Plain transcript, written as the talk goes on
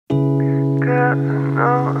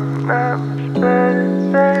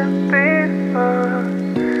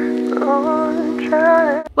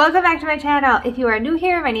Welcome back to my channel. If you are new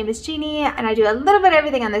here, my name is Jeannie and I do a little bit of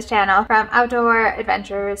everything on this channel, from outdoor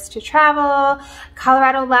adventures to travel,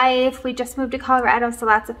 Colorado life. We just moved to Colorado, so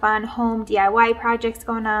lots of fun home DIY projects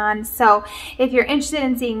going on. So if you're interested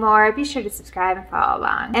in seeing more, be sure to subscribe and follow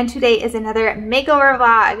along. And today is another makeover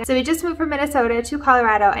vlog. So we just moved from Minnesota to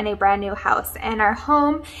Colorado in a brand new house, and our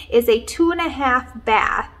home is a 2.5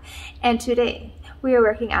 bath. And today we are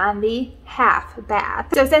working on the half bath.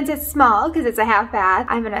 So since it's small, because it's a half bath,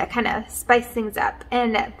 I'm gonna kind of spice things up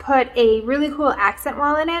and put a really cool accent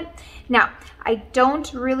wall in it. Now, I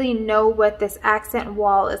don't really know what this accent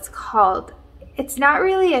wall is called. It's not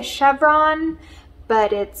really a chevron,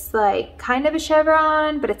 but it's like kind of a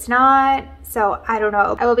chevron, but it's not. So I don't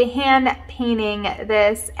know. I will be hand painting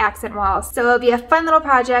this accent wall. So it'll be a fun little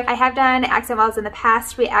project. I have done accent walls in the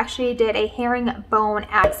past. We actually did a herringbone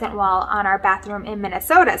accent wall on our bathroom in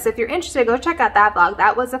Minnesota. So if you're interested, go check out that vlog.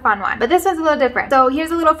 That was a fun one. But this one's a little different. So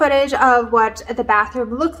here's a little footage of what the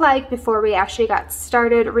bathroom looked like before we actually got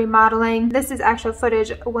started remodeling. This is actual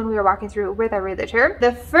footage when we were walking through with our realtor.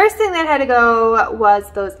 The first thing that had to go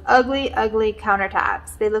was those ugly, ugly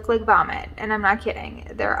countertops. They look like vomit, and I'm not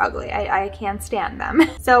kidding. They're ugly. I can't stand them.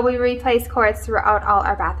 So we replaced quartz throughout all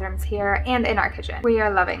our bathrooms here and in our kitchen. We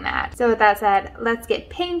are loving that. So with that said, let's get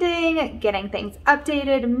painting, getting things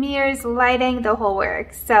updated, mirrors, lighting, the whole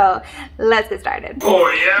works. So let's get started. Oh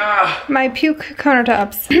yeah! My puke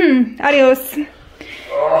countertops. Adios.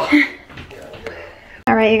 Oh.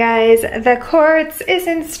 All right, you guys, the quartz is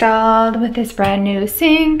installed with this brand new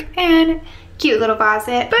sink and cute little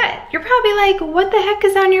faucet. But you're probably like, what the heck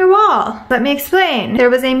is on your wall? Let me explain. There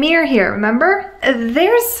was a mirror here, remember?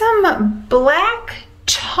 There's some black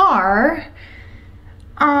tar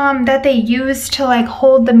that they use to like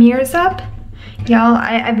hold the mirrors up. Y'all,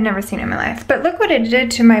 I've never seen it in my life. But look what it did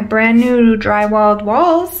to my brand new drywalled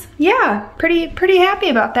walls. Yeah, pretty happy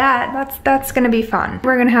about that. That's gonna be fun.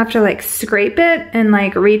 We're gonna have to like scrape it and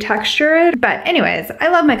like retexture it. But anyways, I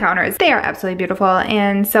love my counters. They are absolutely beautiful,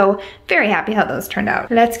 and so very happy how those turned out.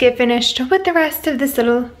 Let's get finished with the rest of this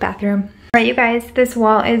little bathroom. All right, you guys, this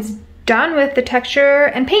wall is done with the texture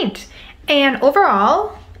and paint. And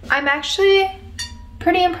overall, I'm actually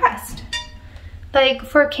pretty impressed. Like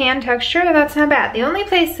for can texture, that's not bad. The only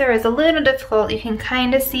place there is a little difficult, you can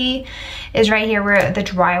kind of see, is right here where the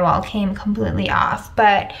drywall came completely off.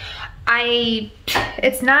 But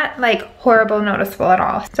it's not like horrible noticeable at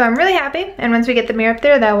all. So I'm really happy. And once we get the mirror up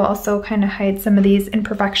there, that will also kind of hide some of these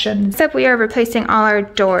imperfections. Except we are replacing all our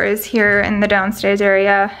doors here in the downstairs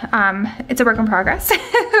area. It's a work in progress.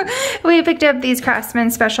 We picked up these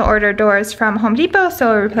Craftsman special order doors from Home Depot, so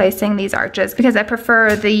we're replacing these arches because I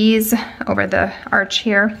prefer these over the arch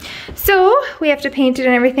here. So we have to paint it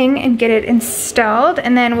and everything and get it installed,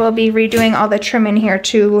 and then we'll be redoing all the trim in here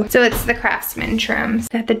too. So it's the Craftsman trim.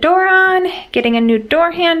 Got the door on, getting a new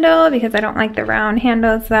door handle because I don't like the round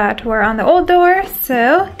handles that were on the old door.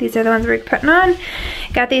 So these are the ones we're putting on.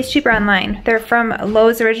 Got these cheaper online. They're from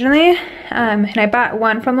Lowe's originally, and I bought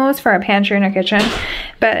one from Lowe's for our pantry in our kitchen,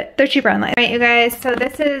 but they're cheaper online. All right, you guys, so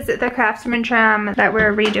this is the Craftsman trim that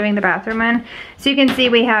we're redoing the bathroom in. So you can see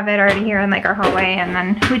we have it already here in like our hallway, and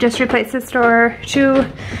then we just replaced this door too.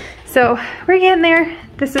 So we're getting there.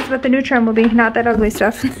 This is what the new trim will be, not that ugly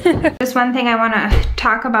stuff. Just one thing I want to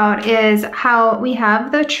talk about is how we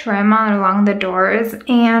have the trim all along the doors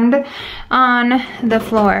and on the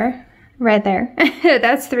floor. Right there.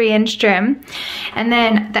 That's 3-inch trim. And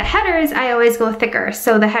then the headers, I always go thicker.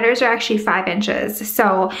 So the headers are actually 5 inches.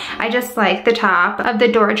 So I just like the top of the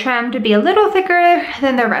door trim to be a little thicker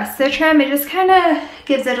than the rest of the trim. It just kind of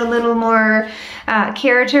gives it a little more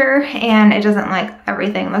character, and it doesn't like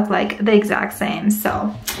everything look like the exact same.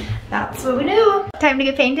 So that's what we do. Time to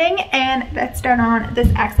get painting, and let's start on this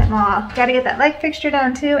accent wall. Gotta get that light fixture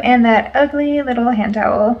down too, and that ugly little hand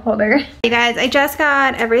towel holder. Hey guys, I just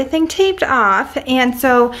got everything taped off, and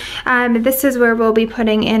so this is where we'll be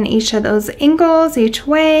putting in each of those angles each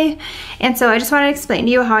way. And so I just want to explain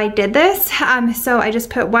to you how I did this. So I just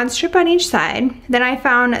put one strip on each side, then I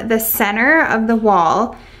found the center of the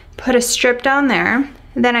wall, put a strip down there,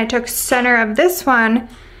 then I took center of this one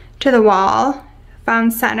to the wall,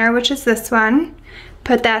 found center, which is this one,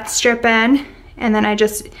 put that strip in, and then I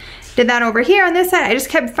just did that over here on this side. I just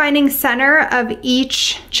kept finding center of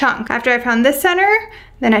each chunk. After I found this center,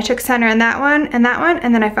 then I took center in that one, and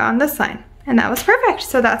then I found this line. and that was perfect.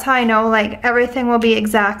 So that's how I know like everything will be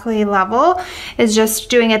exactly level, is just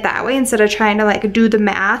doing it that way instead of trying to like do the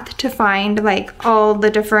math to find like all the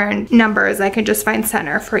different numbers. I can just find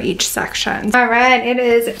center for each section. All right, it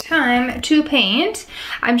is time to paint.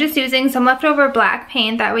 I'm just using some leftover black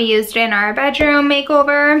paint that we used in our bedroom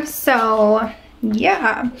makeover. So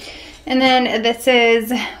yeah. And then this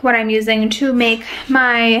is what I'm using to make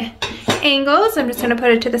my angles. I'm just gonna put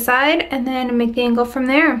it to the side and then make the angle from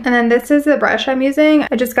there. And then this is the brush I'm using.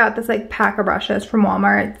 I just got this like pack of brushes from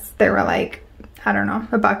Walmart. They were like, I don't know,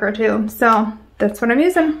 $1 or $2. So that's what I'm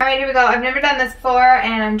using. All right, here we go. I've never done this before,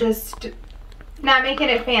 and I'm just not making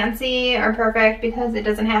it fancy or perfect because it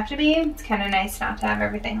doesn't have to be. It's kind of nice not to have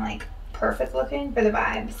everything like perfect looking for the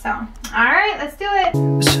vibe. So, all right, let's do it.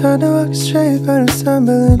 Try to walk straight, but I'm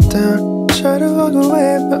stumbling down. Try to walk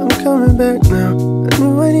away, but I'm coming back now. I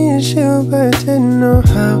knew I needed you, but I didn't know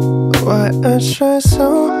how. Why I try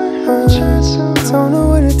so hard. Don't know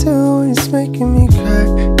what to do when it's making me cry.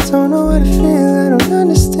 Don't know what to feel, I don't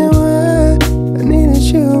understand why. I needed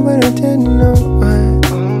you, but I didn't know why.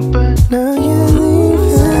 Now you're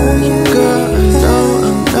leaving. Girl, I know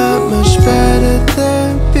I'm not much better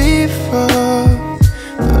than before,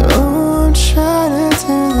 but oh, I'm trying to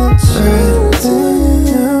do this right thing.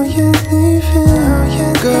 Now you're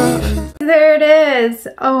leaving, girl. There it is.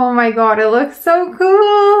 Oh my god, it looks so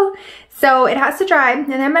cool. So it has to dry,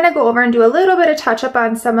 and then I'm gonna go over and do a little bit of touch up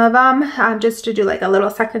on some of them, just to do like a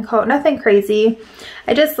little second coat, nothing crazy.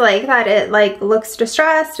 I just like that it like looks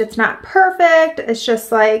distressed. It's not perfect. It's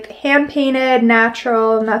just like hand painted,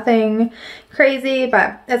 natural, nothing crazy,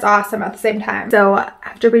 but it's awesome at the same time. So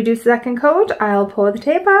after we do second coat, I'll pull the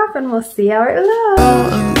tape off and we'll see how it looks. Oh,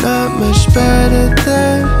 I'm not much better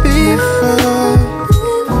than before.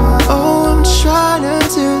 Oh, I'm trying to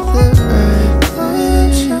do the right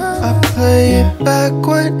thing. I play it back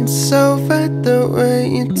when it's over. The way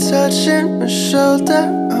you're touching my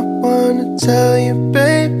shoulder, I wanna tell you,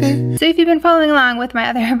 baby. So if you've been following along with my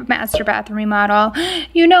other master bathroom remodel,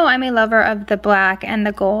 you know I'm a lover of the black and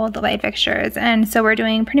the gold light fixtures. And so we're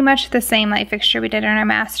doing pretty much the same light fixture we did in our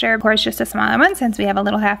master. Of course, just a smaller one since we have a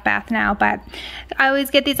little half bath now. But I always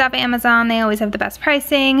get these off Amazon. They always have the best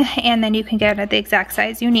pricing. And then you can get it at the exact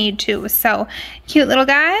size you need too. So cute little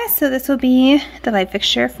guys. So this will be the light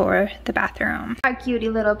fixture for the bathroom. Our cutie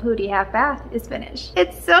little pooty half bath is finished.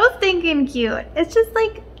 It's so stinking cute. It's just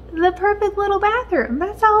like the perfect little bathroom.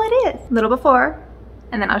 That's all it is. Little before,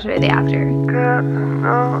 and then I'll show you the after.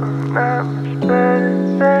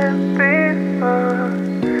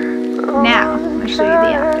 Now, I'll show you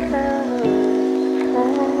the after.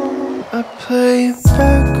 I play it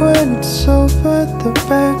back when it's over. The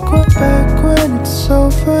back when it's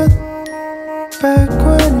over. Back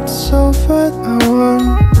when it's over. I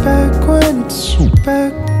want back when it's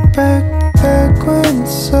back when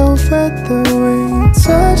it's over. The way you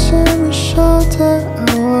touching my shoulder, I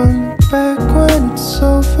want back when it's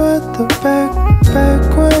over. The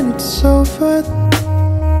back when it's over.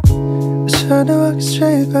 I try to walk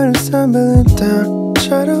straight, but I'm stumbling down.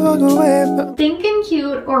 Try to walk away, but Thinking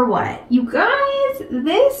cute or what? You guys,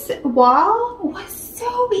 this wall was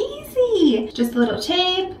so easy. Just a little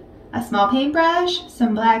tape, a small paintbrush,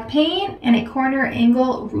 some black paint, and a corner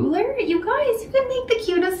angle ruler. You guys, you can make the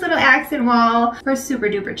cutest little accent wall for super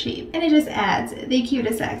duper cheap. And it just adds the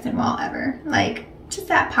cutest accent wall ever. Like, just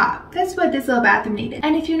that pop. That's what this little bathroom needed.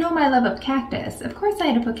 And if you know my love of cactus, of course I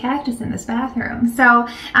had to put cactus in this bathroom. So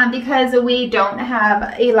because we don't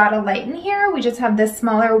have a lot of light in here, we just have this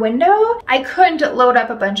smaller window, I couldn't load up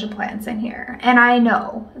a bunch of plants in here. And I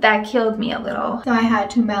know that killed me a little. So I had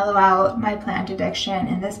to mellow out my plant addiction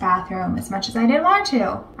in this bathroom as much as I didn't want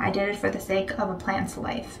to. I did it for the sake of a plant's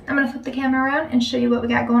life. I'm gonna flip the camera around and show you what we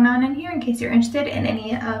got going on in here in case you're interested in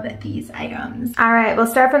any of these items. All right, we'll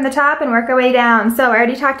start from the top and work our way down. So I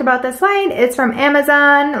already talked about this light. It's from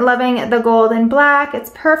Amazon. Loving the gold and black.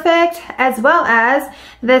 It's perfect, as well as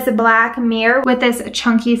this black mirror with this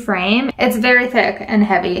chunky frame. It's very thick and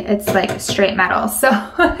heavy. It's like straight metal. So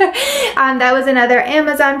that was another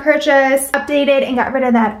Amazon purchase. Updated and got rid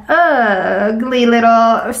of that ugly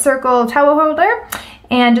little circle towel holder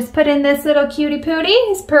and just put in this little cutie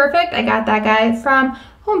pootie. It's perfect. I got that guy from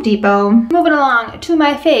Home Depot. Moving along to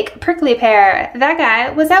my fake prickly pear. That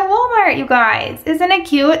guy was at Walmart, you guys. Isn't it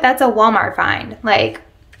cute? That's a Walmart find. Like,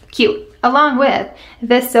 cute. Along with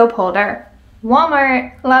this soap holder.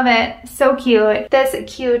 Walmart, love it, so cute. This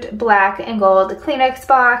cute black and gold Kleenex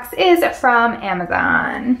box is from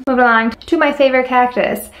Amazon. Moving along to my favorite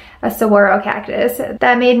cactus, a saguaro cactus.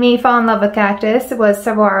 That made me fall in love with cactus was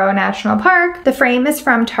Saguaro National Park. The frame is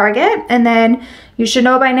from Target, and then You should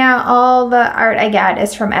know by now all the art I get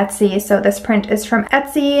is from Etsy, so this print is from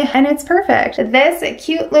Etsy and it's perfect. This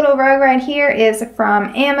cute little rug right here is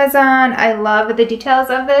from Amazon. I love the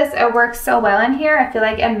details of this. It works so well in here. I feel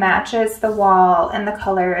like it matches the wall and the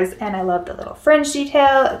colors, and I love the little fringe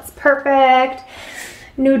detail. It's perfect.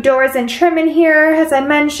 New doors and trim in here, as I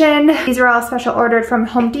mentioned. These are all special ordered from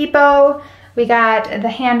Home Depot. We got the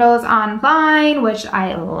handles online, which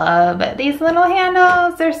I love. These little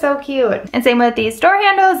handles, they're so cute. And same with these door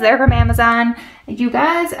handles, they're from Amazon. You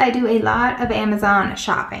guys, I do a lot of Amazon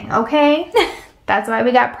shopping, okay? That's why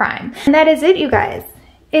we got Prime. And that is it, you guys.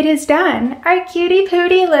 It is done. Our cutie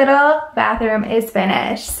pootie little bathroom is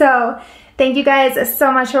finished. So thank you guys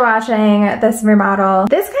so much for watching this remodel.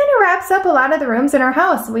 This kind of wraps up a lot of the rooms in our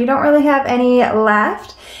house. We don't really have any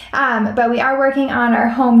left. But we are working on our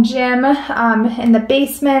home gym in the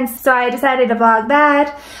basement, so I decided to vlog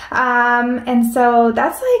that. And so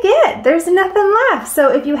that's like it. There's nothing left.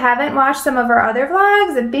 So if you haven't watched some of our other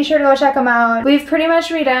vlogs, be sure to go check them out. We've pretty much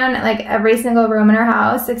redone like every single room in our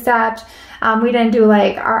house, except we didn't do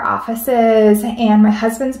like our offices and my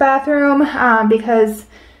husband's bathroom because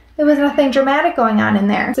there was nothing dramatic going on in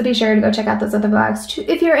there. So be sure to go check out those other vlogs too,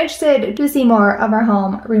 if you're interested to see more of our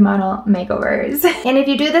home remodel makeovers. And if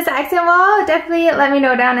you do this accent wall, definitely let me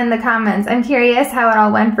know down in the comments. I'm curious how it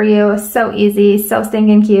all went for you. So easy, so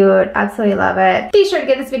stinking cute. Absolutely love it. Be sure to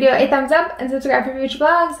give this video a thumbs up and subscribe for future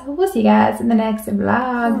vlogs. We'll see you guys in the next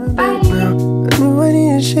vlog. Bye! I knew I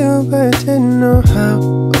needed you, but I didn't know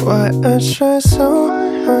how. Why I try so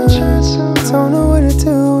hard. Don't know what to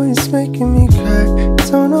do when it's making me cry.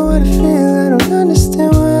 Don't know what to feel, I don't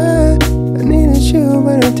understand why. I needed you,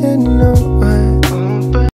 but I didn't know